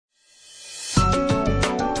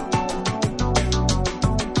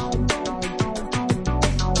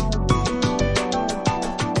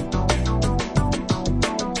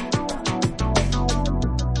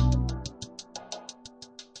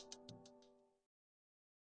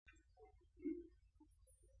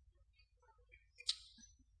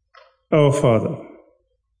Our Father,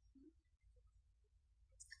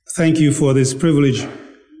 thank you for this privilege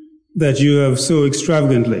that you have so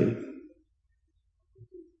extravagantly,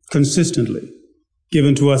 consistently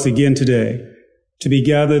given to us again today to be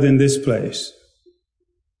gathered in this place.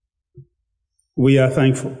 We are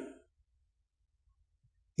thankful.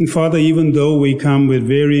 And Father, even though we come with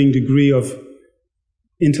varying degree of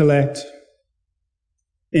intellect,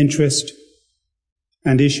 interest,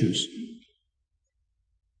 and issues,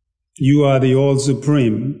 you are the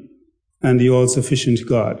all-supreme and the all-sufficient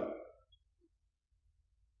God.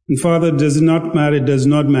 And Father, it does not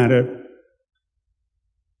matter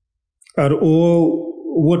at all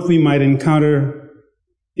what we might encounter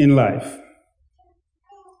in life.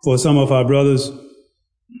 For some of our brothers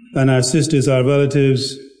and our sisters, our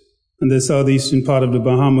relatives in the southeastern part of the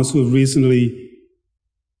Bahamas who have recently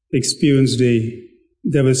experienced the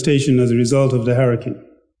devastation as a result of the hurricane.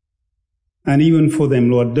 And even for them,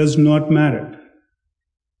 Lord, does not matter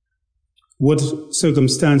what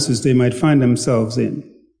circumstances they might find themselves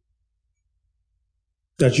in,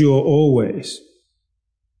 that you are always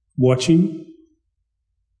watching,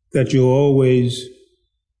 that you are always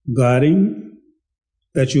guarding,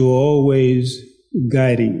 that you are always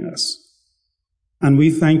guiding us. And we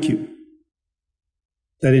thank you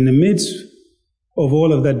that in the midst of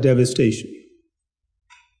all of that devastation,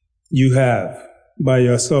 you have, by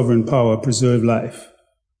your sovereign power, preserved life.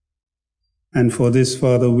 And for this,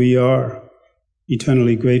 Father, we are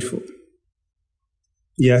eternally grateful.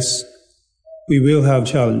 Yes, we will have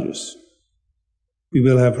challenges. We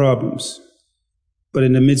will have problems. But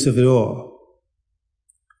in the midst of it all,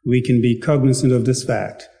 we can be cognizant of this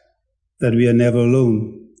fact that we are never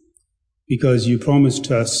alone, because you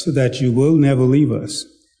promised us that you will never leave us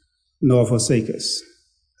nor forsake us.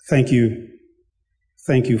 Thank you.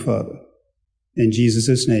 Thank you, Father. In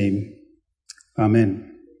Jesus' name, amen.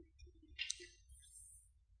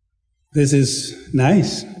 This is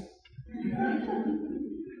nice.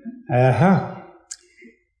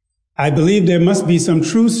 I believe there must be some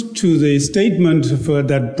truth to the statement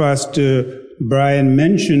that Pastor Brian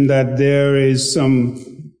mentioned, that there is some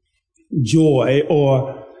joy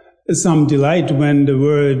or some delight when the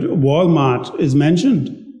word Walmart is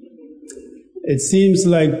mentioned. It seems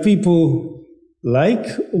like people like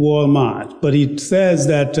Walmart, but it says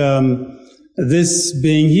that this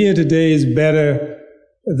being here today is better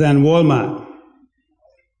than Walmart.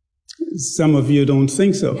 Some of you don't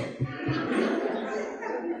think so.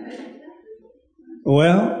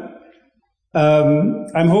 Well,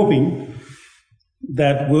 I'm hoping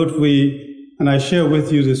that and I share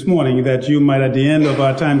with you this morning, that you might, at the end of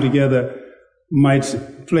our time together, might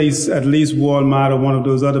place at least Walmart or one of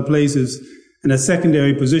those other places in a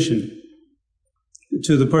secondary position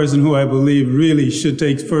to the person who I believe really should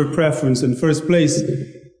take first preference and first place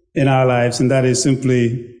in our lives, and that is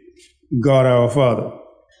simply God our Father.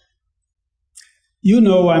 You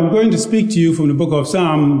know, I'm going to speak to you from the book of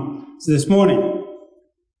Psalms this morning.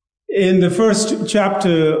 In the first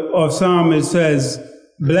chapter of Psalm, it says,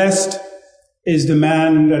 "Blessed is the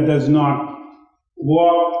man that does not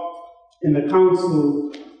walk in the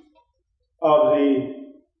counsel of the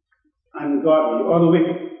ungodly or the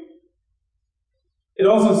wicked." It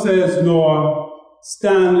also says, "Nor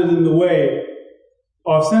stand in the way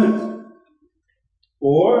of sinners,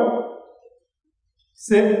 or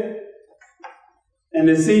sit in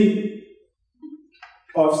the seat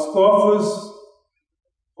of scoffers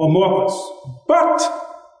or mockers, but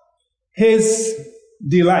his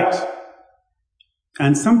delight."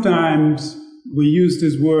 And sometimes we use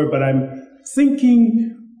this word, but I'm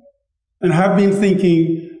thinking and have been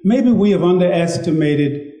thinking, maybe we have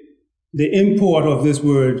underestimated the import of this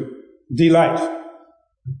word, delight.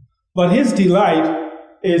 But his delight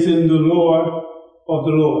is in the Lord of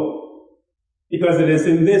the Lord, because it is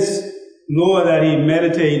in this law that he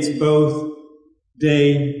meditates both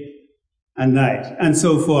day and night. And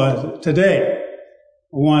so for today,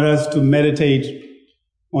 I want us to meditate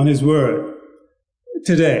on his word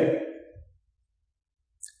today.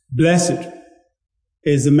 Blessed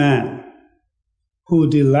is the man who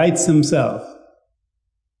delights himself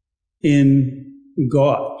in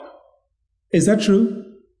God. Is that true?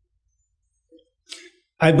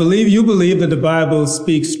 I believe you believe that the Bible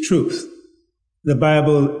speaks truth. The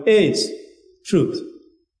Bible is truth.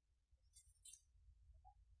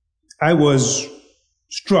 I was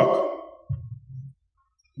struck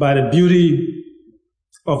by the beauty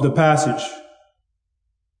of the passage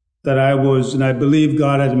that I believe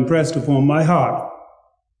God had impressed upon my heart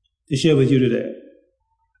to share with you today.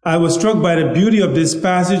 I was struck by the beauty of this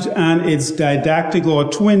passage and its didactic or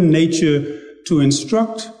twin nature to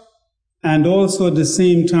instruct and also at the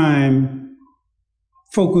same time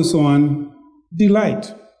focus on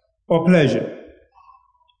delight or pleasure.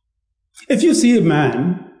 If you see a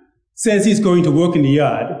man says he's going to work in the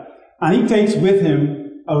yard and he takes with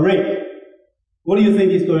him a rake, what do you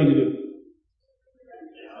think he's going to do?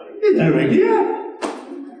 He's going to rake the yard.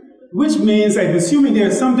 Which means, I'm assuming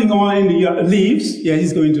there's something on in the leaves. Yeah,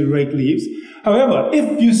 he's going to rake leaves. However,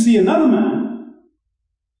 if you see another man,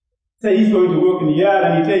 say he's going to work in the yard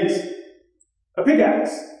and he takes a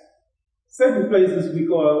pickaxe. Certain places we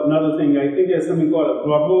call another thing, I think there's something called a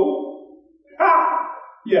grubbo.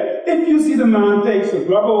 Yeah, if you see the man takes a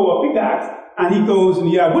grubbo or a pickaxe and he goes in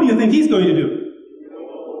the yard, what do you think he's going to do?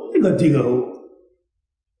 He's going to dig a hole.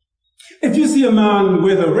 If you see a man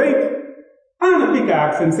with a rake and a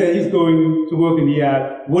pickaxe and say he's going to work in the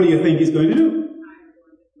yard, what do you think he's going to do?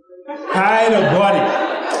 Hide a body.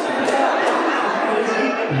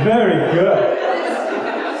 Very good.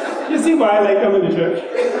 You see why I like coming to church?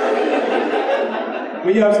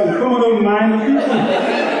 We have some criminal-minded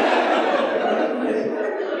people.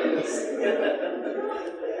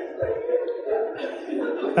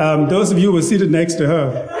 Those of you who were seated next to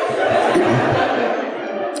her,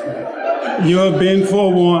 you have been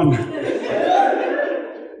forewarned.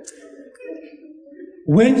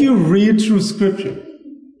 When you read through Scripture,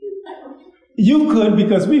 you could,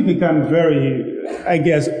 because we've become very, I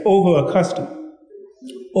guess, over-accustomed,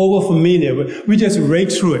 over-familiar, we just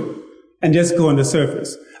rake through it and just go on the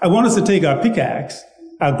surface. I want us to take our pickaxe,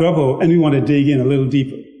 our grubbo, and we want to dig in a little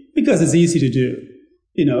deeper, because it's easy to do.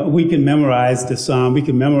 You know, we can memorize the psalm, we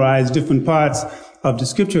can memorize different parts of the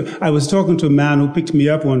scripture. I was talking to a man who picked me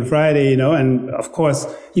up on Friday, and of course,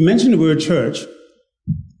 he mentioned the word church.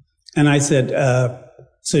 And I said,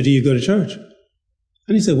 so do you go to church?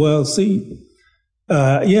 And he said, well, see,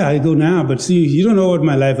 yeah, I go now, but see, you don't know what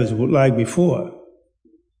my life was like before.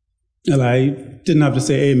 And I didn't have to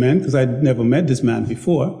say amen, because I'd never met this man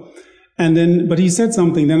before. And then, but he said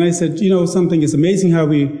something, then I said, something, it's amazing how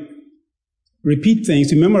we repeat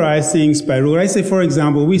things, we memorize things by rote. I say, for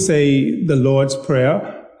example, we say the Lord's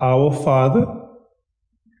Prayer, Our Father,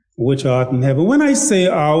 which art in heaven. When I say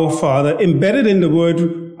Our Father, embedded in the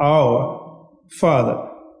word Our Father,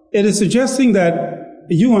 it is suggesting that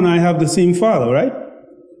you and I have the same Father, right?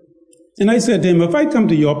 And I said to him, if I come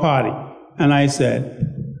to your party and I said,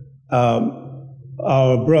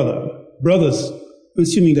 our brothers,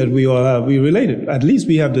 assuming that we all are, we related, at least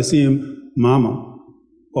we have the same mama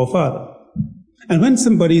or father. And when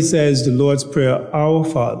somebody says the Lord's Prayer, Our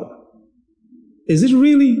Father, is it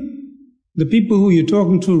really the people who you're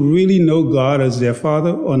talking to really know God as their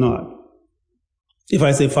Father or not? If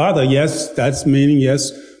I say Father, yes, that's meaning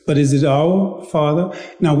yes, but is it our Father?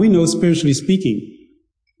 Now, we know spiritually speaking,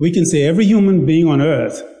 we can say every human being on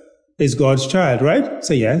earth is God's child, right?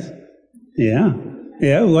 Say yes. Yeah.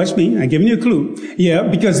 Yeah, watch me. I'm giving you a clue. Yeah,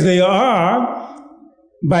 because they are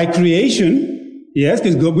by creation. Yes,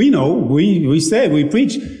 because we know, we said, we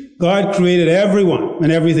preach, God created everyone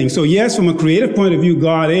and everything. So yes, from a creative point of view,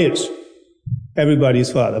 God is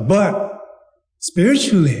everybody's Father. But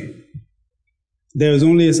spiritually, there is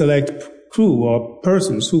only a select crew or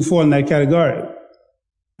persons who fall in that category.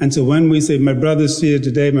 And so when we say, my brothers here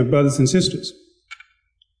today, my brothers and sisters,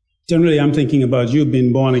 generally I'm thinking about you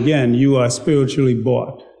being born again. You are spiritually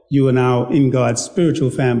bought. You are now in God's spiritual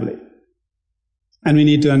family. And we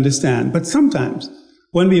need to understand. But sometimes,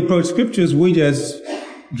 when we approach scriptures, we just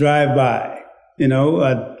drive by.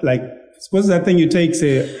 Like, what's that thing you take,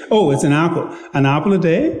 say, oh, it's an apple. An apple a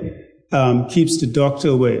day keeps the doctor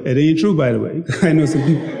away. It ain't true, by the way. I know some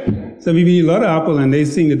people eat a lot of apple and they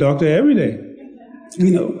see the doctor every day.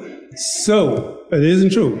 So, it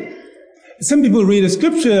isn't true. Some people read a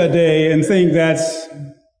scripture a day and think that's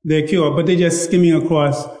their cure, but they're just skimming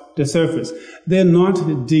across the surface. They're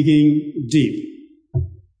not digging deep.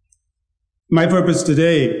 My purpose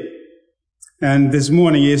today and this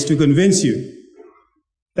morning is to convince you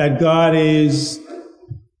that God is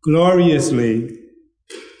gloriously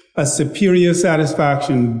a superior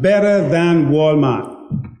satisfaction, better than Walmart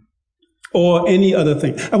or any other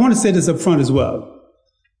thing. I want to say this up front as well.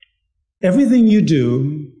 Everything you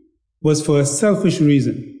do was for a selfish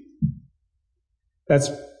reason.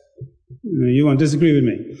 You won't disagree with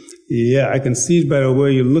me. Yeah, I can see it by the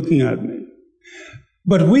way you're looking at me.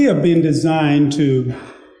 But we have been designed to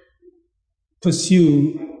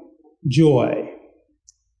pursue joy.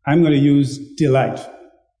 I'm going to use delight.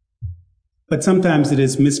 But sometimes it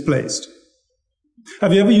is misplaced.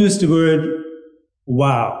 Have you ever used the word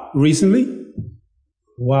wow recently?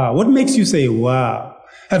 Wow. What makes you say wow?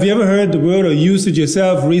 Have you ever heard the word or used it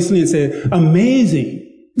yourself recently and said,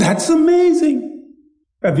 amazing? That's amazing.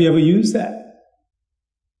 Have you ever used that?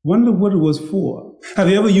 Wonder what it was for. Have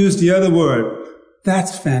you ever used the other word?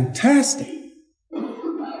 That's fantastic.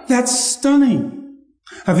 That's stunning.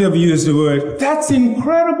 Have you ever used the word? That's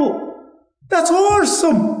incredible. That's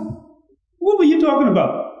awesome. What were you talking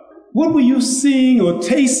about? What were you seeing or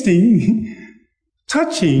tasting,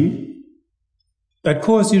 touching, that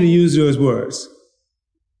caused you to use those words?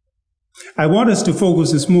 I want us to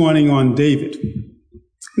focus this morning on David.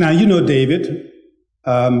 Now, you know David,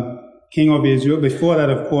 king of Israel. Before that,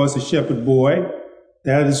 of course, a shepherd boy.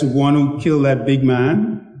 That is the one who killed that big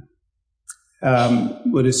man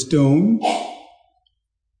with a stone.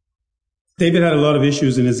 David had a lot of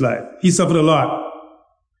issues in his life. He suffered a lot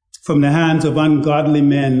from the hands of ungodly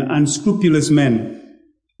men, unscrupulous men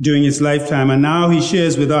during his lifetime. And now he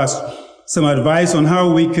shares with us some advice on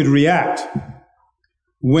how we could react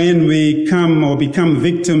when we come or become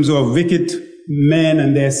victims of wicked men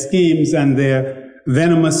and their schemes and their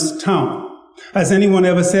venomous tongue. Has anyone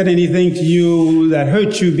ever said anything to you that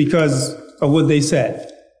hurt you because of what they said?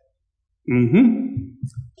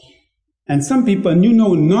 And some people, and you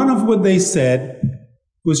know none of what they said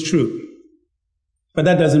was true. But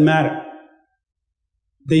that doesn't matter.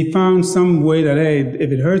 They found some way that, hey,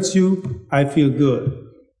 if it hurts you, I feel good.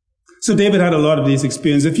 So David had a lot of these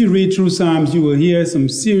experiences. If you read through Psalms, you will hear some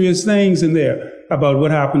serious things in there about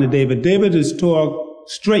what happened to David. David is talk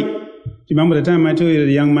straight. Do you remember the time I told you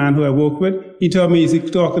the young man who I work with? He told me he's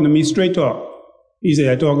talking to me straight talk. He said,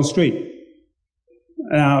 I'm talking straight.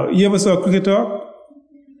 Now, you ever saw cricket talk?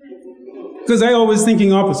 Because I always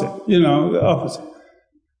thinking opposite, the opposite.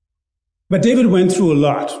 But David went through a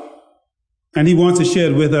lot, and he wants to share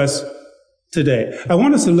it with us today. I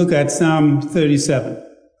want us to look at Psalm 37.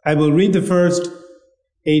 I will read the first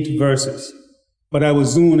 8 verses, but I will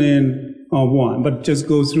zoom in on one, but just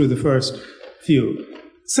go through the first few.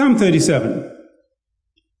 Psalm 37,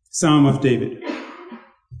 Psalm of David.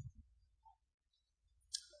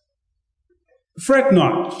 Fret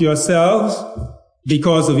not yourselves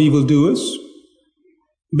because of evildoers.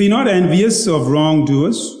 Be not envious of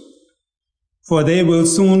wrongdoers, for they will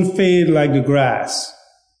soon fade like the grass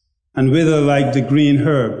and wither like the green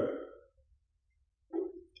herb.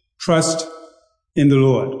 Trust in the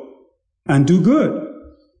Lord and do good.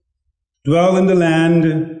 Dwell in the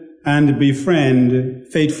land and befriend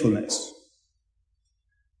faithfulness.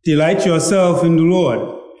 Delight yourself in the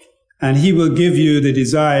Lord, and he will give you the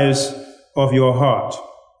desires of your heart.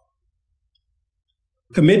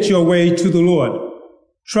 Commit your way to the Lord.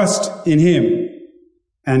 Trust in him,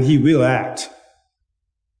 and he will act.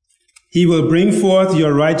 He will bring forth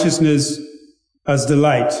your righteousness as the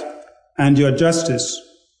light, and your justice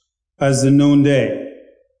as the noonday.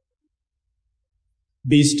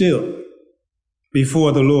 Be still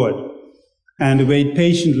before the Lord, and wait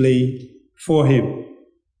patiently for him.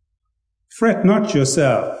 Fret not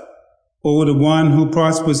yourself over the one who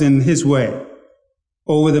prospers in his way,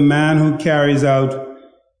 over the man who carries out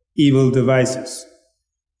evil devices.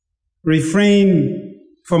 Refrain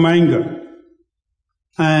from anger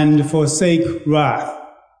and forsake wrath.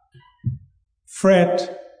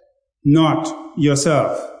 Fret not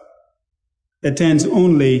yourself. It tends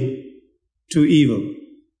only to evil.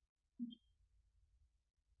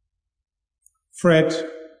 Fret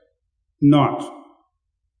not.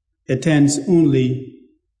 It tends only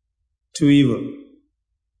to evil.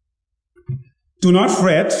 Do not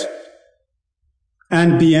fret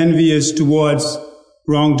and be envious towards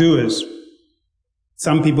wrongdoers.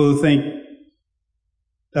 Some people think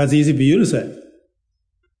that's easy for you to say.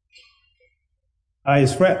 I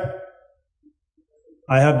is fret.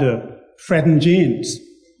 I have the fretting genes.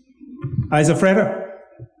 I's a fretter.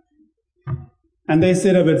 And they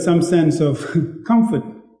say that with some sense of comfort.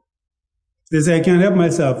 They say, I can't help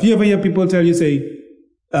myself. You ever hear people tell you, say,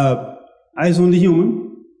 I's only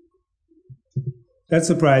human? That's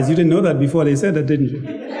a surprise. You didn't know that before they said that, didn't you?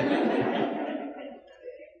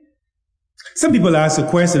 Some people ask the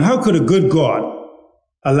question, how could a good God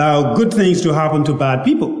allow good things to happen to bad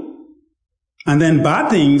people? And then bad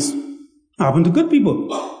things happen to good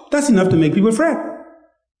people. That's enough to make people fret.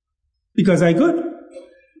 Because I good.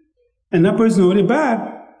 And that person already bad.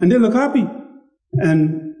 And they look happy.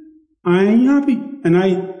 And I ain't happy. And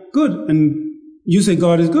I good. And you say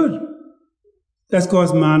God is good. That's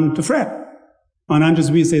caused man to fret. On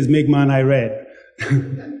Andrews Reed says, make man I read.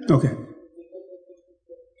 Okay.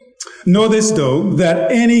 Know this, though,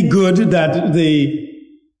 that any good that the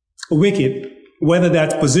wicked, whether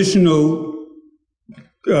that's positional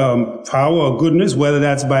power or goodness, whether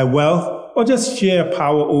that's by wealth or just sheer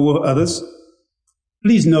power over others,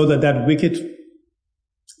 please know that that wicked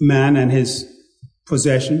man and his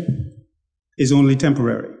possession is only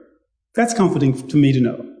temporary. That's comforting to me to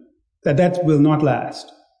know that that will not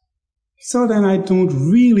last. So then I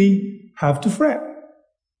don't really have to fret.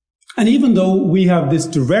 And even though we have this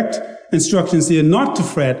direct instructions here not to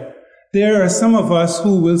fret, there are some of us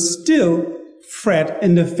who will still fret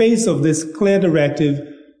in the face of this clear directive,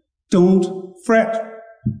 don't fret.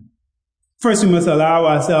 First, we must allow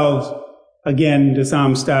ourselves, again, the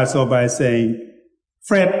psalm starts off by saying,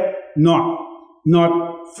 fret not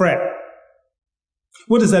fret.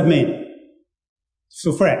 What does that mean?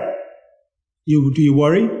 So fret. Do you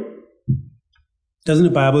worry? Doesn't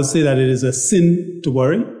the Bible say that it is a sin to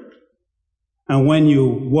worry? And when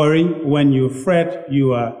you worry, when you fret,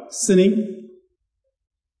 you are sinning.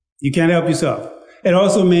 You can't help yourself. It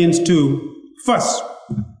also means to fuss.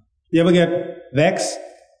 You ever get vexed?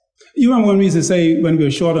 You remember when we used to say, when we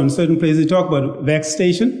were short on certain places, we talk about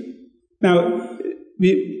vexation? Now,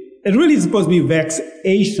 it really is supposed to be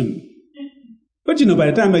vexation. But by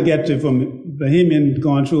the time I get to from Bohemian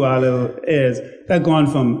going through our little airs, that's gone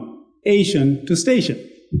from Asian to station.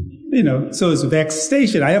 So it's vex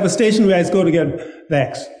station. I have a station where I go to get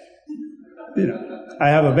vexed. I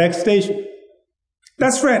have a vex station.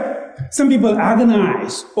 That's fret. Some people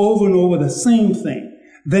agonize over and over the same thing.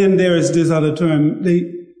 Then there is this other term,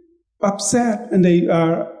 they upset and they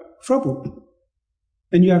are troubled.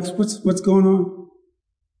 And you ask, what's going on?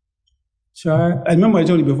 Child. I remember I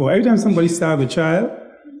told you before, every time somebody starts with child,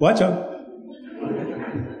 watch out.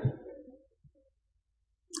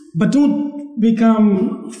 But don't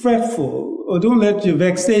become fretful, or don't let your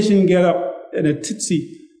vexation get up in a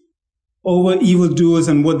titsy over evildoers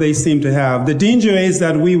and what they seem to have. The danger is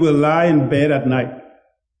that we will lie in bed at night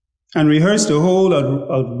and rehearse the whole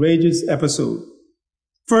outrageous episode.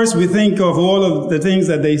 First, we think of all of the things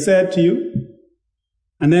that they said to you,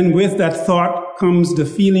 and then with that thought comes the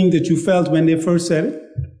feeling that you felt when they first said it.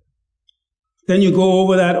 Then you go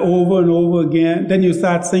over that over and over again. Then you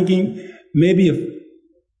start thinking, maybe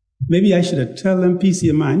I should have told them peace of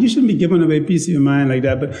your mind. You shouldn't be giving away peace of your mind like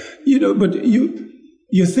that. But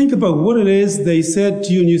you think about what it is they said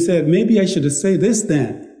to you, and you said, maybe I should have said this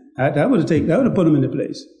then. That would have put them in the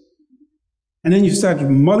place. And then you start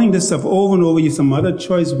mulling this stuff over and over. You some other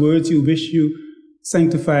choice words you wish you,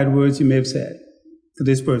 sanctified words you may have said to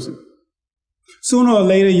this person. Sooner or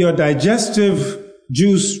later, your digestive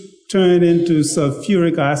juice turned into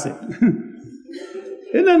sulfuric acid.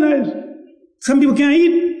 Isn't that nice? Some people can't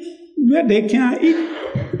eat. Yeah, they can't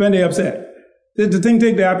eat when they're upset. The thing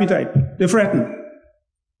take their appetite. They threaten.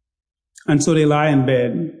 And so they lie in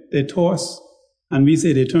bed. They toss. And we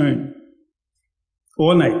say they turn.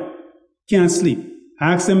 All night. Can't sleep.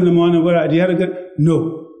 Ask them in the morning, do you have a good?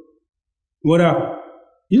 No. What up?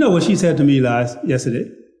 You know what she said to me yesterday?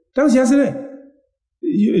 That was yesterday.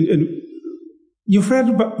 You fret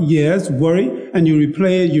about, yes, worry, and you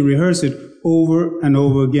replay it, you rehearse it over and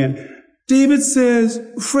over again. David says,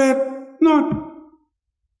 fret not.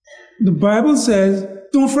 The Bible says,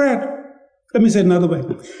 don't fret. Let me say it another way.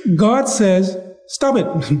 God says, stop it.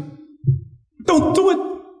 Don't do it.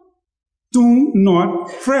 Do not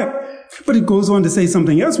fret. But it goes on to say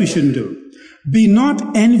something else we shouldn't do. Be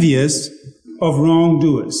not envious of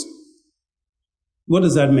wrongdoers. What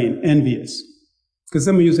does that mean, envious? Because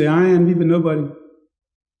some of you say, I envy but nobody.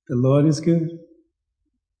 The Lord is good.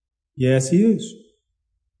 Yes, He is.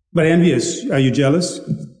 But envious, are you jealous?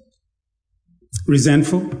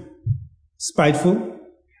 Resentful? Spiteful?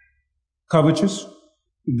 Covetous?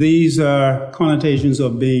 These are connotations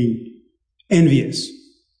of being envious.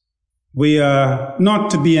 We are not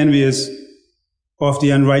to be envious of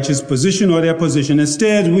the unrighteous position or their position.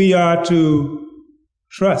 Instead, we are to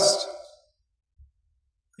trust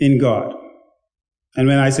in God. And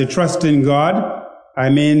when I say trust in God, I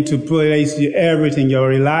mean to place everything, your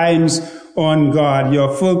reliance on God,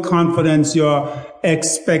 your full confidence, your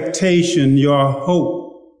expectation, your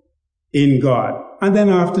hope in God. And then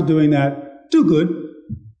after doing that, do good.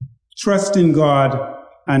 Trust in God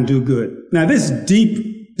and do good. Now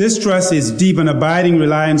this trust is deep and abiding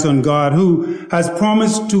reliance on God, who has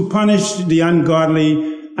promised to punish the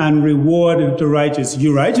ungodly and reward the righteous.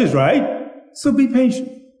 You're righteous, right? So be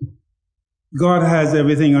patient. God has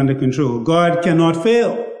everything under control. God cannot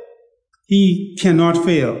fail. He cannot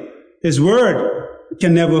fail. His word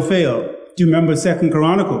can never fail. Do you remember 2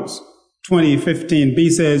 Chronicles 20:15b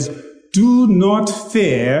says, do not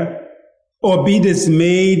fear or be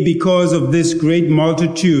dismayed because of this great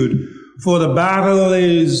multitude, for the battle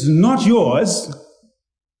is not yours.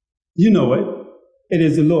 You know it. It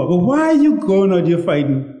is the Lord. But why are you going out here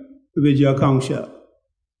fighting with your conch shell?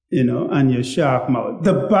 And your sharp mouth.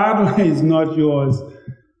 The battle is not yours.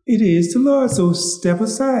 It is the Lord. So step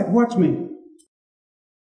aside. Watch me.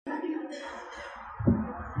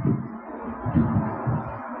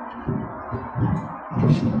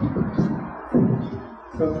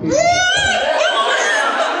 That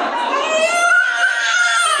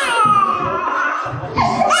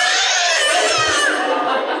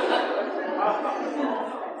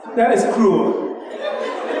is cruel.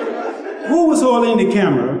 Who was holding the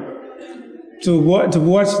camera to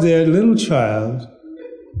watch their little child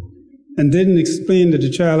and didn't explain that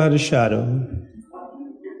the child had a shadow?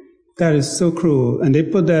 That is so cruel. And they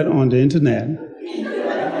put that on the internet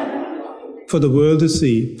for the world to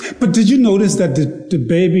see. But did you notice that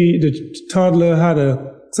the toddler had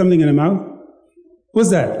something in her mouth? What's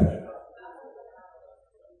that?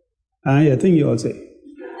 I think you all say.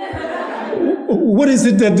 What is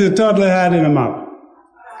it that the toddler had in her mouth?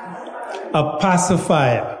 A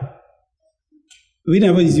pacifier. We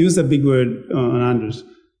never use a big word on Andrews.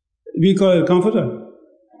 We call it a comforter.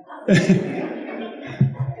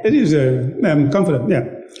 It is a comforter,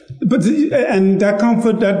 yeah. But and that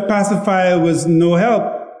comfort, that pacifier was no help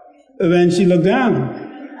when she looked down.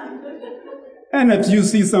 And if you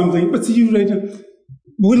see something, but you later,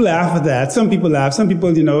 we laugh at that. Some people laugh. Some people,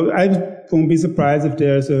 I won't be surprised if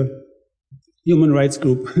there's a human rights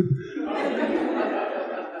group.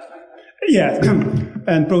 Yeah,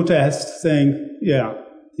 and protest saying, yeah,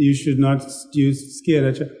 you should not use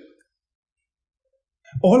scared.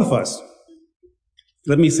 All of us,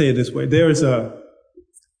 let me say it this way, there is you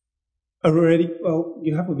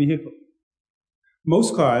have a vehicle.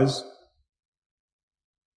 Most cars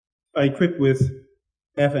are equipped with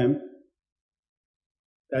FM,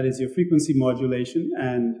 that is your frequency modulation,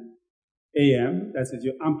 and AM, that is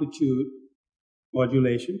your amplitude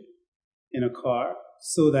modulation in a car,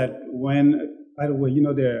 so that by the way,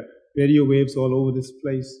 there are radio waves all over this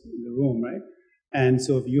place in the room, right? And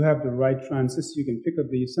so if you have the right transistor, you can pick up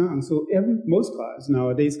these sounds. So most cars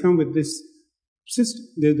nowadays come with this system.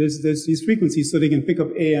 There's these frequencies so they can pick up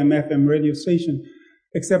AM, FM radio station,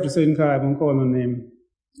 except a certain car, I won't call no name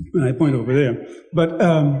when I point over there. But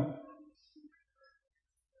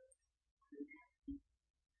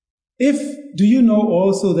do you know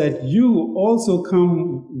also that you also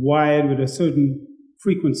come wired with a certain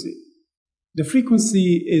frequency? The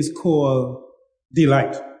frequency is called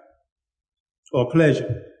delight or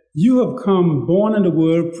pleasure. You have come born in the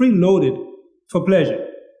world preloaded for pleasure.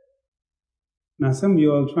 Now some of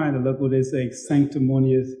you are trying to look what they say,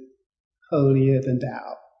 sanctimonious, holier than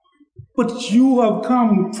thou. But you have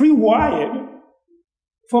come pre-wired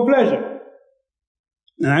for pleasure.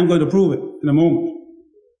 And I'm going to prove it in a moment.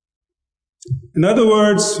 In other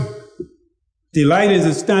words, delight is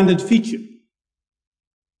a standard feature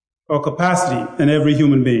or capacity in every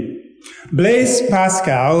human being. Blaise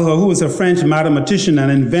Pascal, who was a French mathematician, an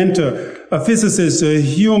inventor, a physicist, a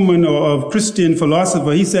human or a Christian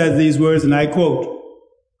philosopher, he said these words, and I quote,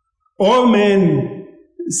 "All men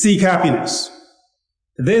seek happiness.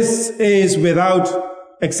 This is without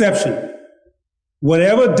exception.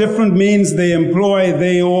 Whatever different means they employ,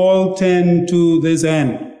 they all tend to this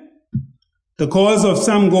end. The cause of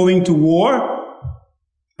some going to war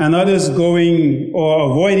and others going or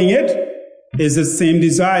avoiding it is the same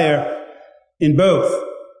desire in both,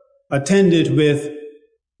 attended with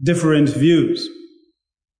different views.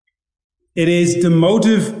 It is the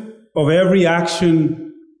motive of every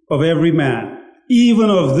action of every man,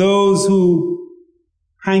 even of those who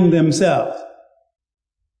hang themselves."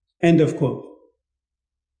 End of quote.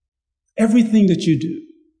 Everything that you do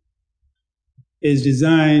is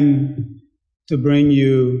designed to bring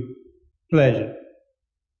you pleasure.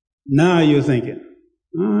 Now you're thinking,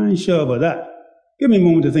 I ain't sure about that. Give me a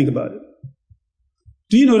moment to think about it.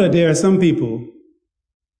 Do you know that there are some people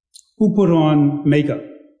who put on makeup?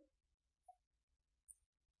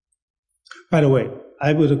 By the way,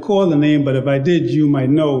 I would have called the name, but if I did, you might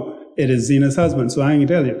know it is Zena's husband, so I ain't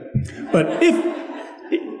gonna tell you. But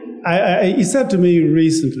he said to me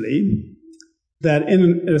recently that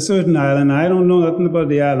in a certain island, I don't know nothing about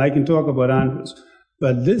the island, I can talk about Andrews,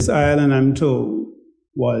 but this island, I'm told,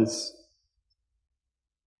 was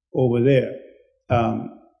over there.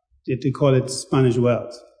 They call it Spanish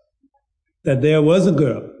Wells. That there was a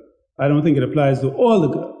girl. I don't think it applies to all the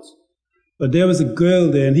girls. But there was a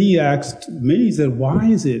girl there, and he asked me, he said, why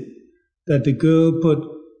is it that the girl put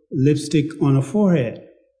lipstick on her forehead?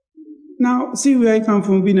 Now, see where I come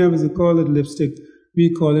from, we never call it lipstick,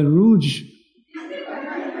 we call it rouge.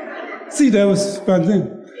 See, that was back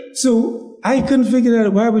then. So I couldn't figure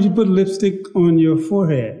out, why would you put lipstick on your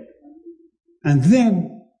forehead? And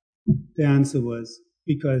then the answer was,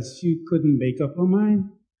 because she couldn't make up her mind.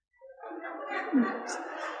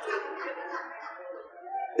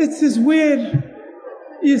 It's just weird.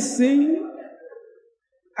 You see?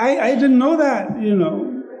 I didn't know that,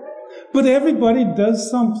 But everybody does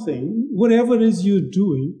something, whatever it is you're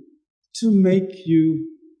doing,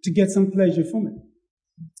 to get some pleasure from it.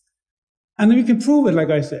 And then you can prove it, like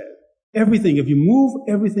I said. Everything, if you move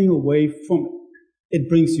everything away from it, it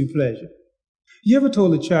brings you pleasure. You ever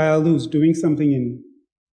told a child who's doing something in,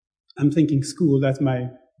 I'm thinking school, that's my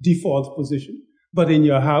default position, but in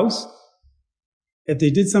your house, if they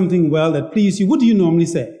did something well that pleased you, what do you normally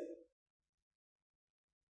say?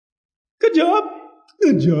 Good job.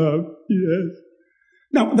 Good job. Yes.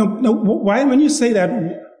 Now, why, when you say that,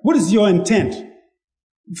 what is your intent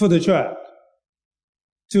for the child?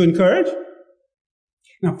 To encourage?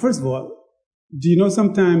 Now, first of all, do you know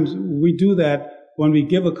sometimes we do that when we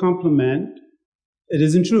give a compliment, it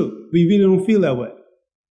isn't true. We really don't feel that way.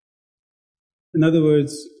 In other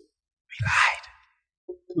words, we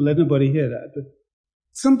lied. Don't let nobody hear that. But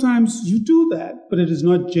sometimes you do that, but it is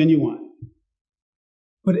not genuine.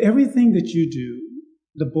 But everything that you do,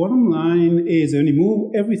 the bottom line is when you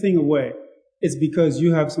move everything away, it's because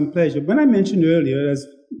you have some pleasure. When I mentioned earlier, as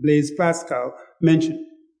Blaise Pascal mentioned,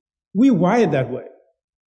 we're wired that way.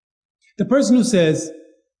 The person who says,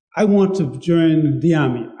 I want to join the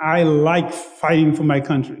army, I like fighting for my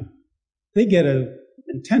country, they get an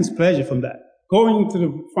intense pleasure from that. Going to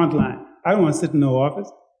the front line, I don't want to sit in no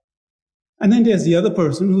office. And then there's the other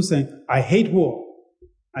person who's saying, I hate war.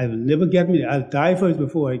 I will never get me there. I'll die first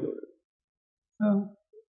before I go there. Well,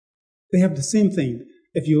 they have the same thing.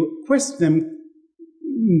 If you question them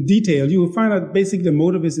in detail, you will find out basically the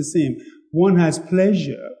motive is the same. One has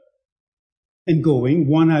pleasure in going,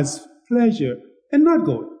 one has pleasure in not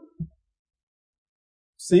going.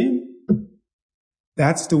 Same?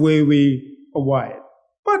 That's the way we are wired.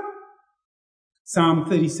 But Psalm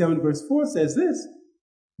 37 verse 4 says this,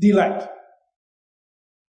 delight.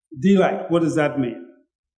 Delight, what does that mean?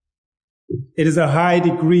 It is a high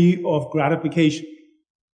degree of gratification.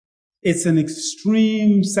 It's an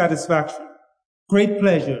extreme satisfaction, great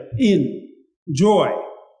pleasure in joy,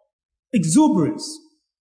 exuberance,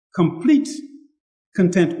 complete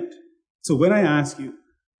contentment. So when I ask you,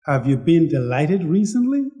 have you been delighted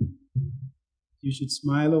recently? You should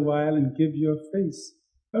smile a while and give your face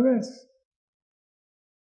a rest.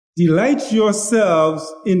 Delight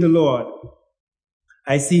yourselves in the Lord.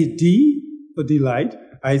 I see D for delight.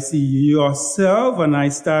 I see yourself, and I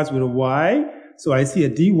start with a Y. So I see a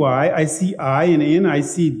D-Y. I see I and N. I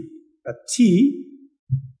see a T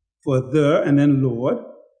for the and then Lord.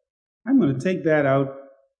 I'm going to take that out,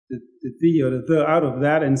 the D or the out of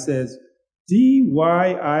that, and says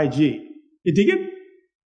D-Y-I-G. You dig it?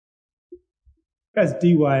 That's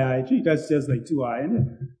D-Y-I-G. That's just like two I in it.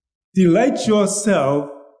 Delight yourself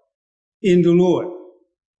in the Lord,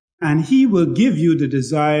 and He will give you the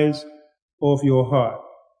desires of your heart.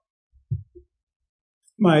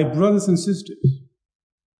 My brothers and sisters,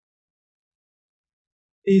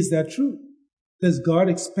 is that true? Does God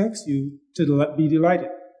expects you to be delighted?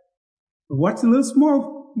 What's a little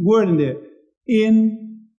small word in there?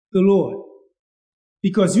 In the Lord.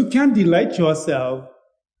 Because you can't delight yourself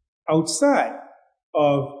outside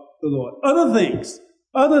of the Lord. Other things,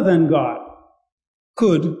 other than God,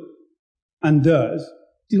 could and does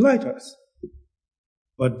delight us.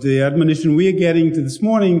 But the admonition we are getting to this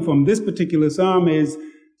morning from this particular psalm is,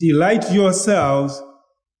 delight yourselves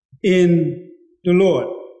in the Lord.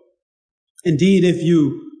 Indeed, if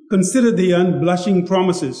you consider the unblushing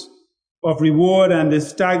promises of reward and the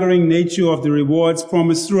staggering nature of the rewards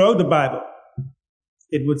promised throughout the Bible,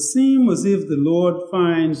 it would seem as if the Lord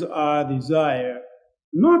finds our desire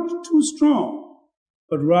not too strong,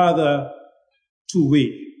 but rather too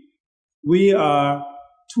weak. We are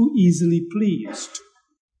too easily pleased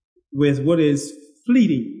with what is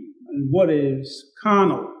fleeting and what is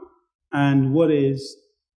carnal and what is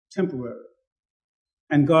temporary.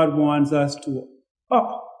 And God wants us to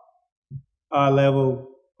up our level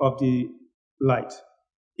of delight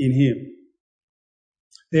in Him.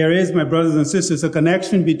 There is, my brothers and sisters, a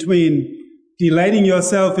connection between delighting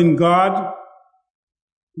yourself in God,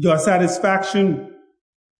 your satisfaction,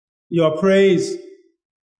 your praise,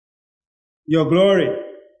 your glory,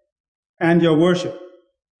 and your worship.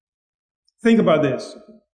 Think about this.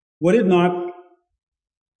 Would it not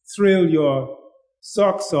thrill your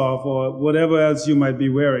socks off or whatever else you might be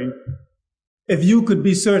wearing if you could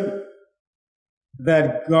be certain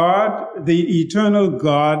that God, the eternal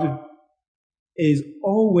God, is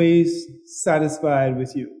always satisfied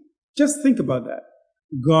with you? Just think about that.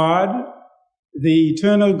 God, the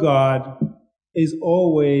eternal God, is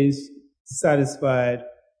always satisfied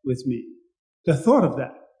with me. The thought of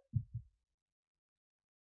that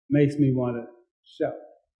makes me want to shout.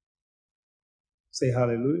 Say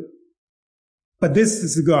hallelujah. But this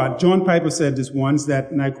is God. John Piper said this once,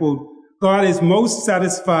 that, and I quote, God is most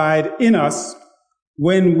satisfied in us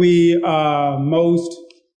when we are most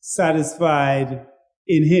satisfied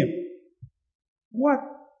in him. What?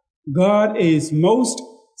 God is most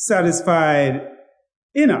satisfied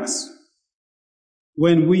in us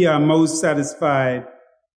when we are most satisfied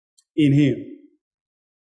in him.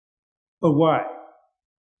 But why?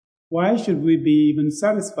 Why should we be even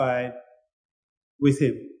satisfied with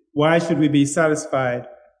him? Why should we be satisfied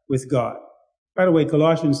with God? By the way,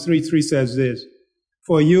 Colossians 3:3 says this,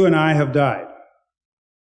 for you and I have died.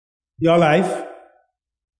 Your life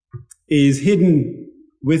is hidden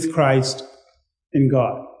with Christ in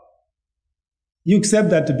God. You accept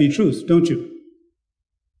that to be truth, don't you?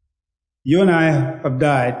 You and I have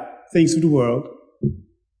died, things of the world,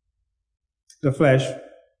 the flesh.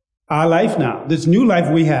 Our life now, this new life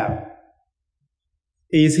we have,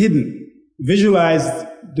 is hidden. Visualize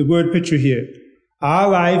the word picture here. Our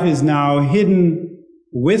life is now hidden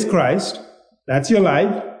with Christ. That's your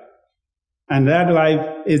life. And that life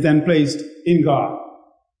is then placed in God.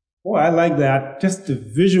 Oh, I like that. Just the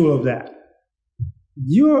visual of that.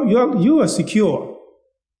 You are secure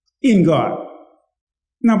in God.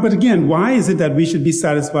 Now, but again, why is it that we should be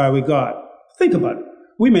satisfied with God? Think about it.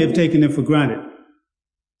 We may have taken it for granted.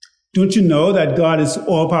 Don't you know that God is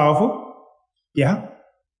all-powerful? Yeah,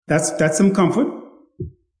 that's some comfort.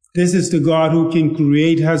 This is the God who can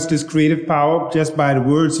create, has this creative power just by the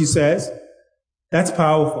words he says. That's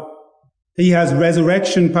powerful. He has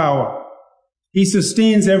resurrection power. He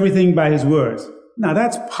sustains everything by his words. Now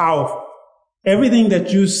that's powerful. Everything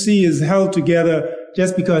that you see is held together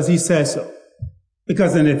just because he says so.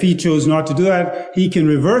 Because then if he chose not to do that, he can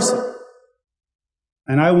reverse it.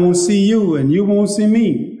 And I won't see you and you won't see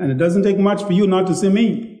me. And it doesn't take much for you not to see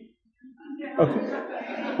me. Okay.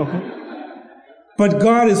 But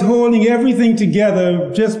God is holding everything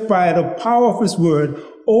together just by the power of his word.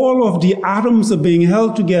 All of the atoms are being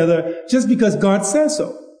held together just because God says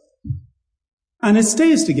so. And it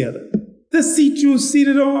stays together. The seat you're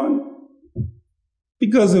seated on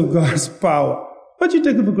because of God's power. But you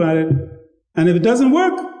take it for granted. And if it doesn't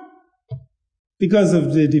work, because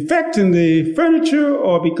of the defect in the furniture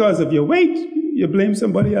or because of your weight, you blame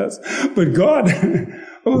somebody else. But God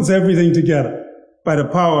holds everything together by the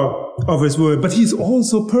power of his word. But he's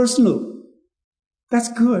also personal.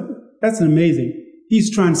 That's good. That's amazing.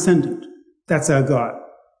 He's transcendent. That's our God.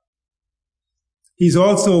 He's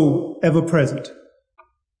also ever present.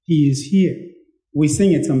 He is here. We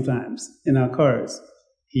sing it sometimes in our chorus.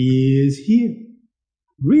 He is here.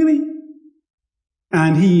 Really?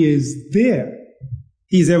 And he is there.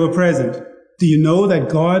 He's ever present. Do you know that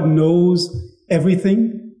God knows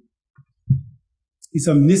everything? He's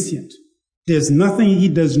omniscient. There's nothing he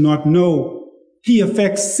does not know. He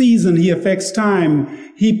affects season. He affects time.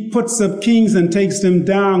 He puts up kings and takes them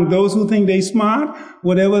down. Those who think they're smart,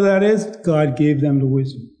 whatever that is, God gave them the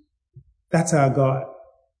wisdom. That's our God.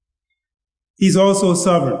 He's also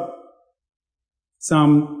sovereign.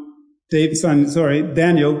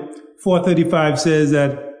 Daniel 4:35 says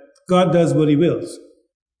that God does what he wills.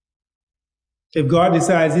 If God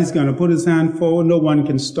decides he's going to put his hand forward, no one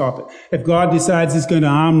can stop it. If God decides he's going to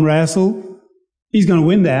arm wrestle, he's going to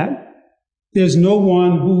win that. There's no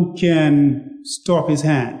one who can stop his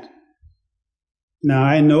hand. Now,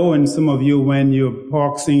 I know, and some of you, when you're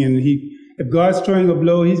boxing and if God's throwing a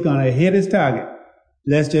blow, he's going to hit his target.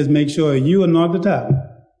 Let's just make sure you are not the target,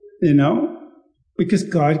 because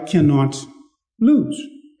God cannot lose.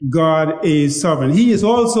 God is sovereign. He is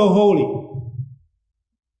also holy.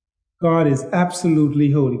 God is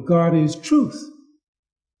absolutely holy. God is truth.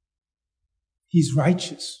 He's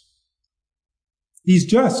righteous. He's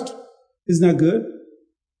just. Isn't that good?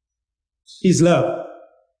 He's love.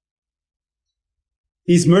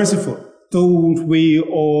 He's merciful. Don't we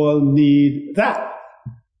all need that?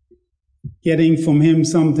 Getting from him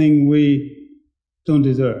something we don't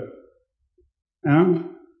deserve.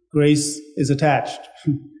 Grace is attached.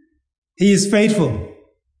 He is faithful.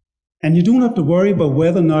 And you don't have to worry about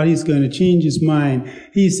whether or not he's going to change his mind.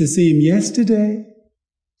 He's the same yesterday,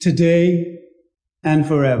 today, and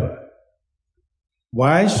forever.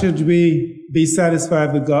 Why should we be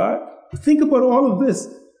satisfied with God? Think about all of this.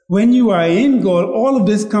 When you are in God, all of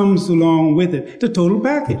this comes along with it. The total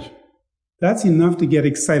package. That's enough to get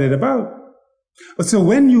excited about. So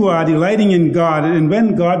when you are delighting in God, and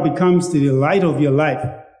when God becomes the delight of your life,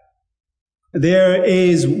 there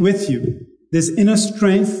is with you this inner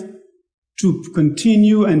strength to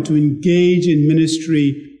continue and to engage in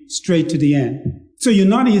ministry straight to the end. So you're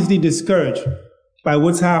not easily discouraged by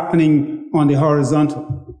what's happening on the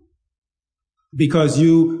horizontal. because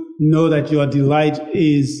you know that your delight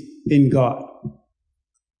is in God.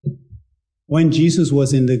 When Jesus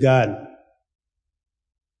was in the garden,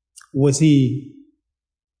 was he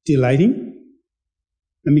delighting?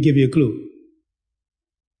 Let me give you a clue.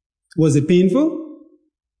 Was it painful?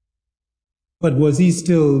 But was he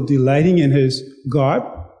still delighting in his God?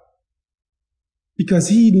 Because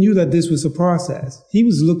he knew that this was a process. He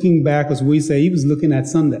was looking back, as we say, he was looking at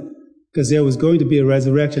Sunday, because there was going to be a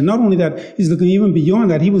resurrection. Not only that, he's looking even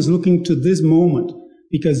beyond that. He was looking to this moment,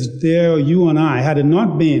 because there you and I, had it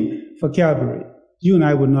not been for Calvary, you and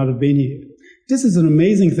I would not have been here. This is an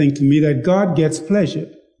amazing thing to me, that God gets pleasure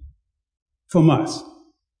from us.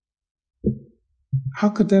 How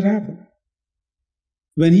could that happen?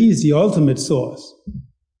 When he is the ultimate source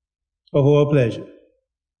of all pleasure.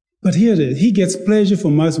 But here it is. He gets pleasure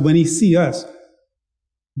from us when he sees us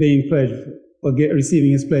being pleasureful or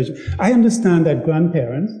receiving his pleasure. I understand that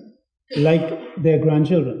grandparents like their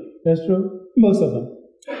grandchildren. That's true? Most of them.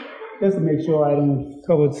 Just to make sure I don't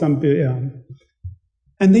cover some...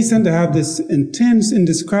 And they tend to have this intense,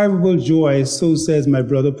 indescribable joy, so says my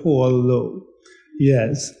brother Paul Lowe.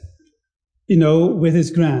 Yes. With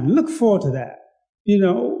his grand. Look forward to that.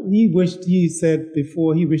 He said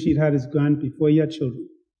before, he wished he'd had his grand before he had children.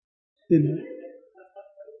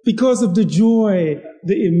 Because of the joy,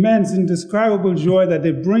 the immense, indescribable joy that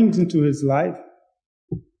it brings into his life.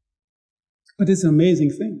 But it's an amazing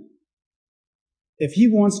thing. If he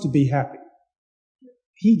wants to be happy,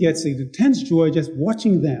 he gets an intense joy just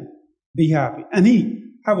watching them be happy. And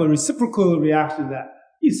he have a reciprocal reaction to that.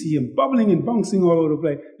 You see him bubbling and bouncing all over the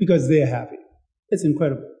place because they're happy. It's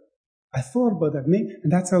incredible. I thought about that,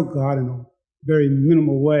 and that's how God, in a very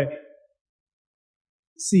minimal way,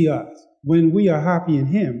 see us. When we are happy in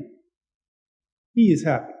him, he is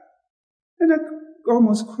happy. And that's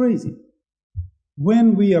almost crazy.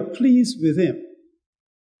 When we are pleased with him,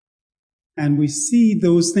 and we see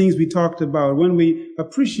those things we talked about, when we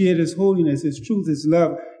appreciate his holiness, his truth, his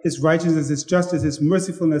love, his righteousness, his justice, his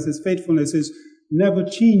mercifulness, his faithfulness, his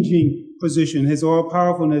never-changing position, his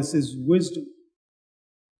all-powerfulness, his wisdom,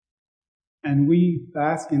 and we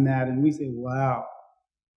bask in that and we say, wow.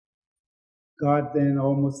 God then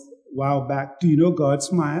almost a while back, do you know God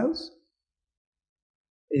smiles?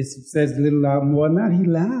 It says a little more than that, he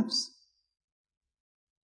laughs.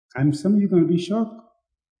 Some of you are going to be shocked,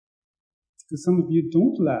 because some of you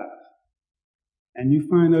don't laugh. And you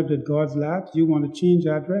find out that God laughs, you want to change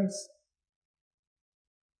address.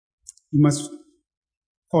 You must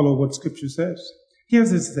follow what Scripture says. Here's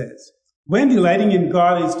what it says. When delighting in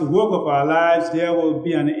God is the work of our lives, there will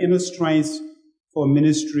be an inner strength for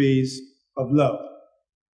ministries of love.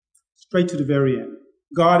 Straight to the very end.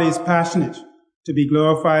 God is passionate to be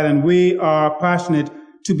glorified, and we are passionate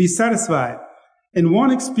to be satisfied. In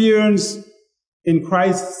one experience in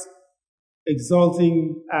Christ's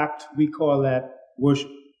exalting act, we call that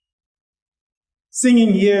worship.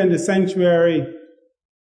 Singing here in the sanctuary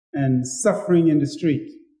and suffering in the street.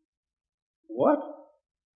 What?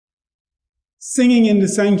 Singing in the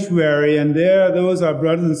sanctuary, and those are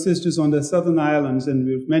brothers and sisters on the southern islands, and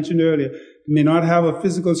we've mentioned earlier, may not have a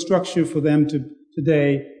physical structure for them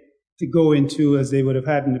today to go into as they would have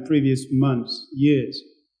had in the previous months, years,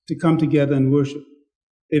 to come together and worship.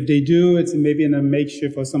 If they do, it's maybe in a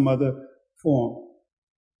makeshift or some other form.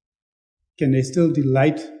 Can they still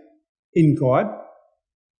delight in God?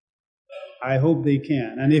 I hope they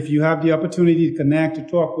can. And if you have the opportunity to connect, to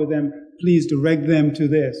talk with them, please direct them to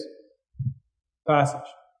this passage.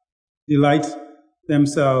 Delight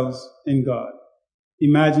themselves in God.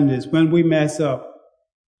 Imagine this. When we mess up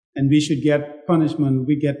and we should get punishment,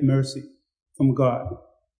 we get mercy from God.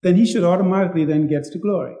 Then he should automatically then gets the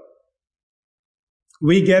glory.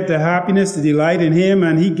 We get the happiness, the delight in him,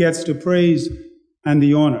 and he gets the praise and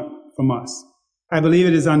the honor from us. I believe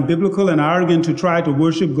it is unbiblical and arrogant to try to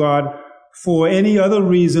worship God for any other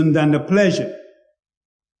reason than the pleasure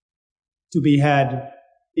to be had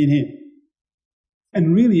in him.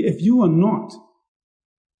 And really, if you are not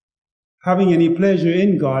having any pleasure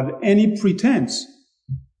in God, any pretense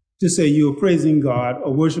to say you are praising God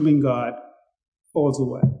or worshiping God falls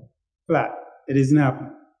away. Flat. It isn't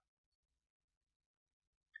happening.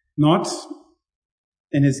 Not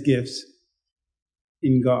in his gifts,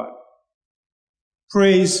 in God.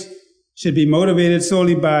 Praise should be motivated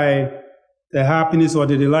solely by the happiness or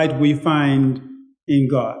the delight we find in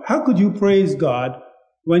God. How could you praise God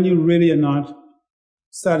when you really are not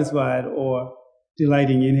satisfied or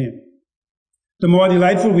delighting in him? The more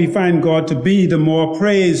delightful we find God to be, the more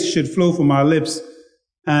praise should flow from our lips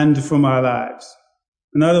and from our lives.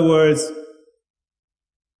 In other words,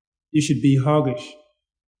 you should be hoggish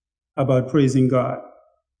about praising God.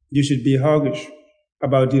 You should be hawkish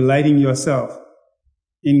about delighting yourself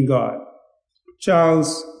in God.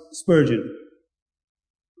 Charles Spurgeon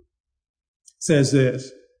says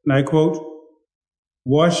this, and I quote,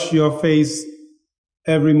 "Wash your face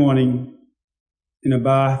every morning in a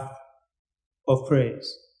bath of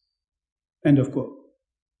praise." End of quote.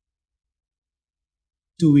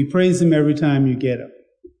 Do we praise him every time you get up?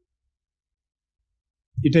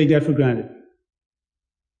 You take that for granted.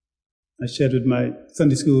 I shared with my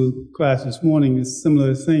Sunday school class this morning a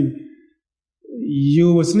similar thing.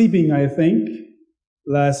 You were sleeping, I think,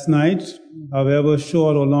 last night, however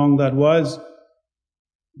short or long that was.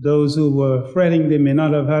 Those who were fretting, they may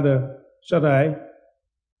not have had a shut-eye.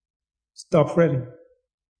 Stop fretting.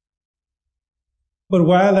 But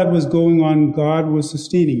while that was going on, God was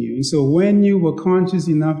sustaining you. And so when you were conscious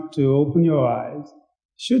enough to open your eyes,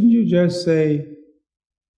 shouldn't you just say,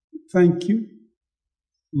 "Thank you,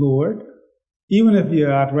 Lord"? Even if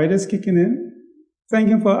your arthritis kicking in, thank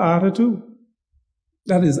him for arthritis too.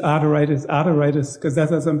 That is arthritis, because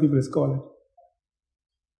that's how some people call it.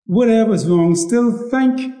 Whatever's wrong, still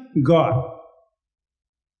thank God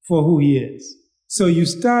for who he is. So you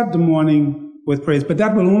start the morning with praise, but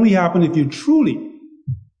that will only happen if you truly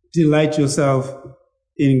delight yourself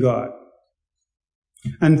in God.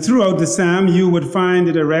 And throughout the psalm, you would find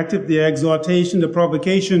the directive, the exhortation, the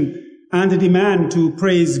provocation, and the demand to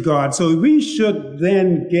praise God. So we should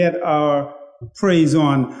then get our praise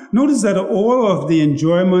on. Notice that all of the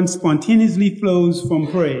enjoyment spontaneously flows from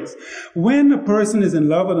praise. When a person is in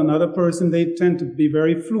love with another person, they tend to be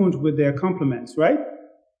very fluent with their compliments, right?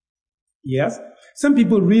 Yes. Some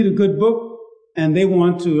people read a good book and they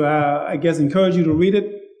want to, encourage you to read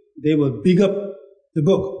it. They will big up the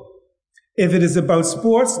book. If it is about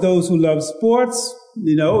sports, those who love sports,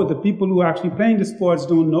 the people who are actually playing the sports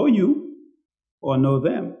don't know you or know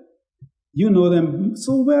them. You know them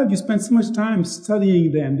so well. You spend so much time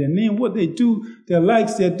studying them, their name, what they do, their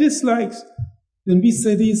likes, their dislikes. Then we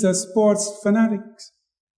say these are sports fanatics.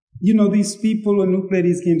 You know these people who play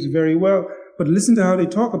these games very well, but listen to how they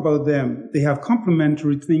talk about them. They have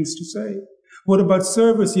complimentary things to say. What about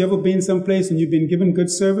service? You ever been someplace and you've been given good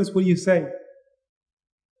service? What do you say?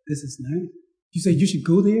 This is nice. You say, you should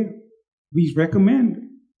go there. We recommend.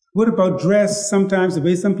 What about dress? Sometimes the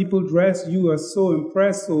way some people dress, you are so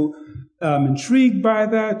impressed, so intrigued by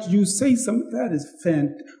that. You say something, that is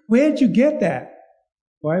fantastic. Where'd you get that?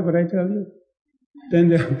 Why would I tell you?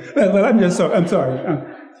 Then, I'm sorry.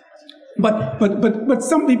 But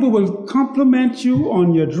some people will compliment you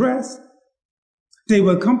on your dress. They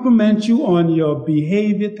will compliment you on your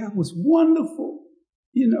behavior. That was wonderful.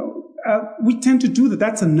 We tend to do that.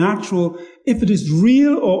 That's a natural, if it is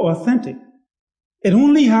real or authentic. It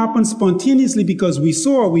only happens spontaneously because we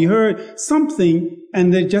saw, we heard something,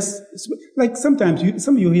 and they just, like sometimes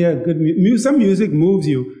some of you hear good music, some music moves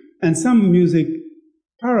you, and some music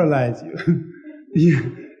paralyzes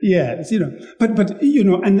you. Yes, But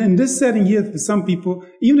and in this setting here, for some people,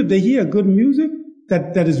 even if they hear good music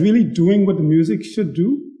that is really doing what the music should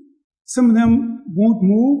do, some of them won't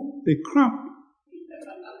move, they crump.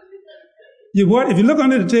 If you look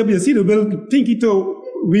under the table, you see the little pinky toe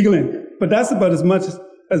wiggling. But that's about as much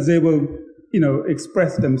as they will,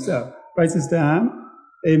 express themselves. Right, Sister Ann?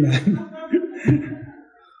 Amen.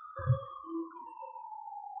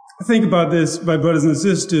 Think about this, my brothers and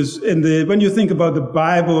sisters. When you think about the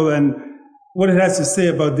Bible and what it has to say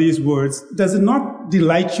about these words, does it not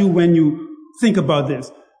delight you when you think about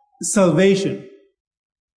this? Salvation.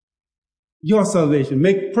 Your salvation.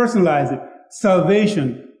 Personalize it.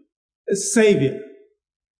 Salvation. Savior.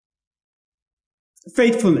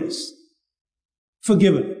 Faithfulness.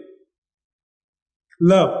 Forgiven.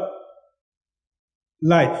 Love.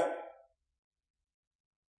 Life.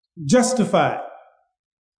 Justified.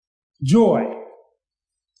 Joy.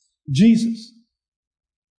 Jesus.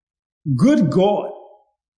 Good God.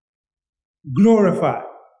 Glorified.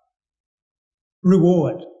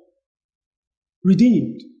 Reward.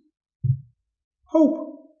 Redeemed.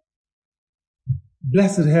 Hope.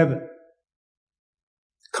 Blessed heaven.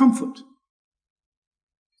 Comfort.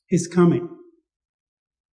 His coming.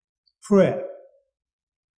 Prayer.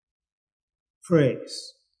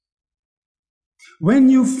 Praise. When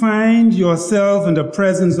you find yourself in the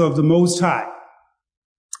presence of the Most High,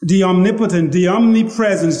 the omnipotent, the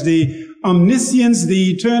omnipresence, the omniscience,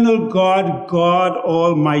 the eternal God, God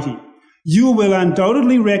Almighty, you will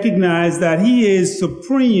undoubtedly recognize that He is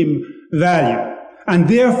supreme value, and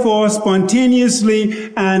therefore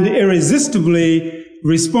spontaneously and irresistibly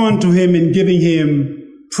respond to Him in giving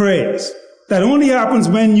Him praise. That only happens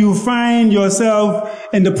when you find yourself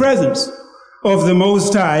in the presence of the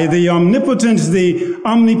Most High, the omnipotent, the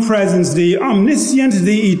omnipresent, the omniscient,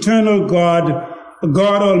 the eternal God,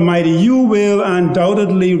 God Almighty, you will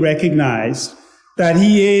undoubtedly recognize that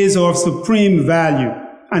He is of supreme value,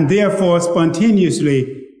 and therefore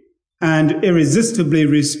spontaneously and irresistibly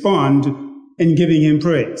respond in giving Him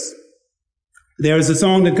praise. There is a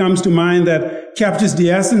song that comes to mind that captures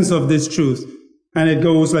the essence of this truth, and it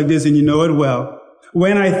goes like this, and you know it well.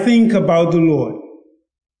 When I think about the Lord,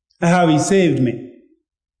 how He saved me,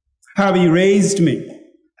 how He raised me,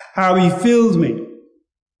 how He filled me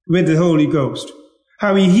with the Holy Ghost,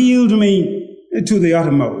 how He healed me to the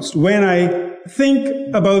uttermost. When I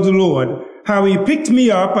think about the Lord, how He picked me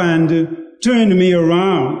up and turned me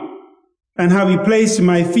around, and how He placed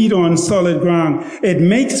my feet on solid ground, it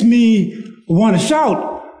makes me want to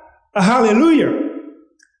shout, hallelujah.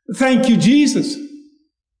 Thank you, Jesus.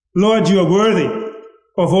 Lord, you are worthy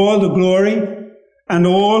of all the glory and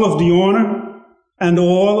all of the honor and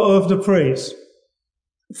all of the praise.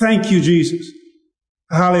 Thank you, Jesus.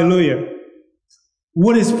 Hallelujah.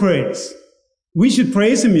 What is praise? We should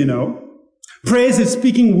praise Him, you know. Praise is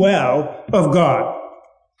speaking well of God.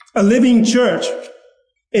 A living church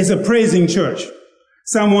is a praising church.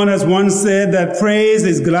 Someone has once said that praise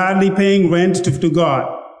is gladly paying rent to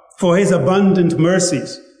God for His abundant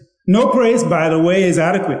mercies. No praise, by the way, is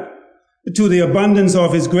adequate to the abundance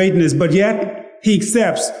of His greatness, but yet He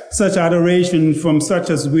accepts such adoration from such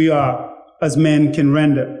as we are, as men can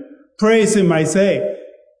render. Praise Him, I say,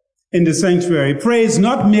 in the sanctuary. Praise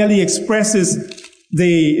not merely expresses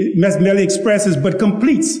but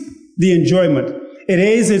completes the enjoyment. It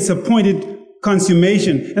is its appointed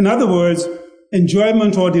consummation. In other words,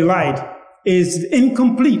 enjoyment or delight is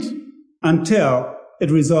incomplete until it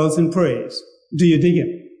results in praise. Do you dig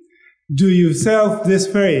it? Do yourself this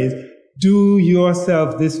phrase. Do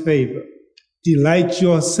yourself this favor. Delight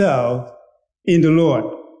yourself in the Lord.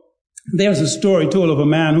 There's a story told of a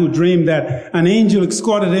man who dreamed that an angel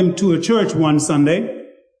escorted him to a church one Sunday.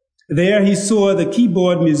 There he saw the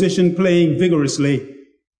keyboard musician playing vigorously,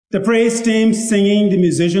 the praise team singing, the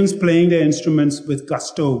musicians playing their instruments with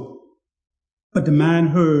gusto. But the man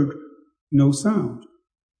heard no sound.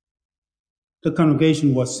 The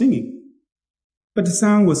congregation was singing, but the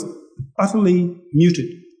sound was utterly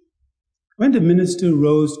muted. When the minister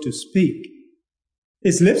rose to speak,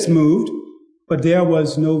 his lips moved, but there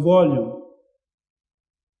was no volume.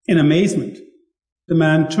 In amazement, the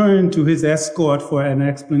man turned to his escort for an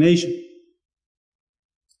explanation.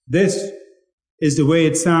 "This is the way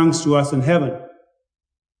it sounds to us in heaven,"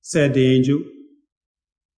 said the angel.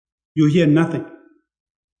 "You hear nothing,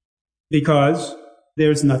 because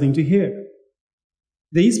there is nothing to hear.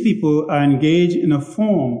 These people are engaged in a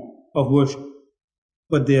form of worship,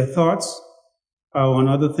 but their thoughts are on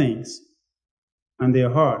other things, and their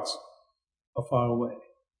hearts are far away."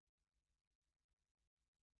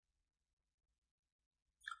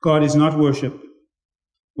 God is not worshipped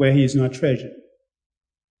where He is not treasured,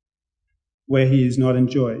 where He is not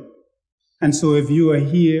enjoyed. And so if you are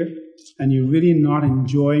here and you're really not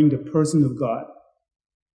enjoying the person of God,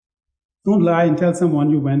 don't lie and tell someone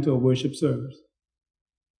you went to a worship service.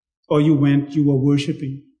 Or you were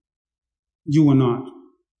worshiping. You were not.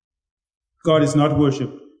 God is not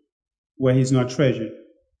worshipped where He is not treasured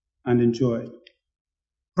and enjoyed.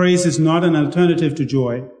 Praise is not an alternative to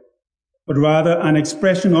joy, but rather an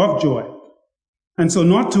expression of joy. And so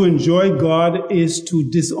not to enjoy God is to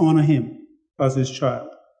dishonor Him as His child.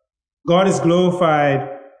 God is glorified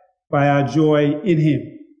by our joy in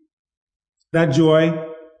Him. That joy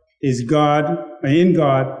is in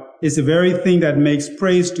God, is the very thing that makes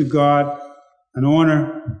praise to God and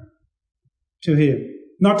honor to Him.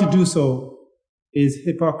 Not to do so is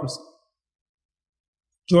hypocrisy.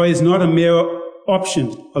 Joy is not a mere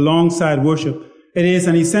option alongside worship. It is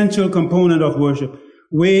an essential component of worship.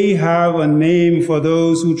 We have a name for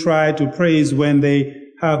those who try to praise when they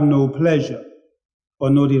have no pleasure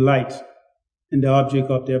or no delight in the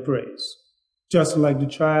object of their praise. Just like the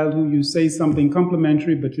child who you say something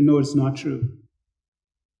complimentary, but you know it's not true.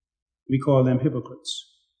 We call them hypocrites.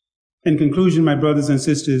 In conclusion, my brothers and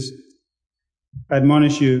sisters, I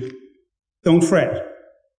admonish you, don't fret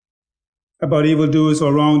about evildoers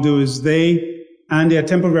or wrongdoers. They and their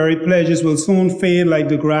temporary pleasures will soon fade like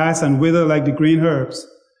the grass and wither like the green herbs.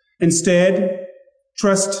 Instead,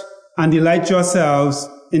 trust and delight yourselves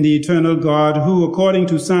in the eternal God who, according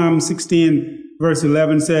to Psalm 16, verse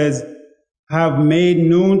 11 says, "Have made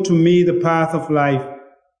known to me the path of life,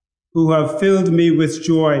 who have filled me with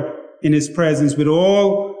joy in His presence, with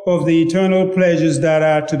all of the eternal pleasures that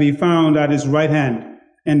are to be found at His right hand."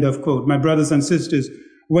 End of quote. My brothers and sisters,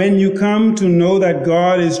 when you come to know that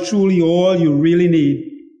God is truly all you really need,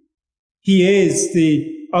 He is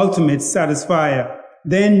the ultimate satisfier,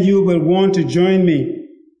 then you will want to join me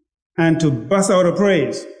and to bust out a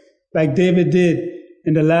praise like David did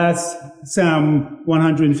in the last Psalm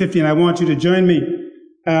 150. And I want you to join me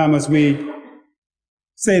as we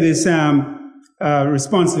say this psalm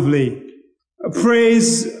responsively.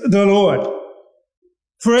 Praise the Lord.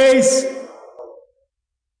 Praise Him.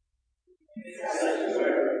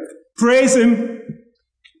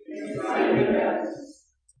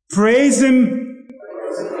 Praise Him.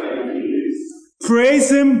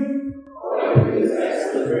 Praise Him.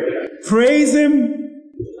 Praise Him.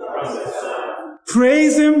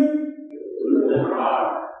 Praise Him.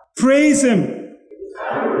 Praise Him.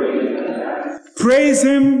 Praise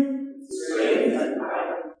Him.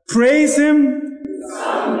 Praise Him.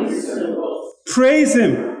 Praise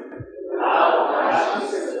Him.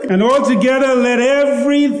 And all together, let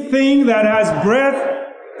everything that has breath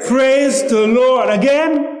praise the Lord.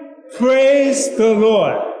 Again, praise the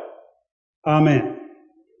Lord. Amen.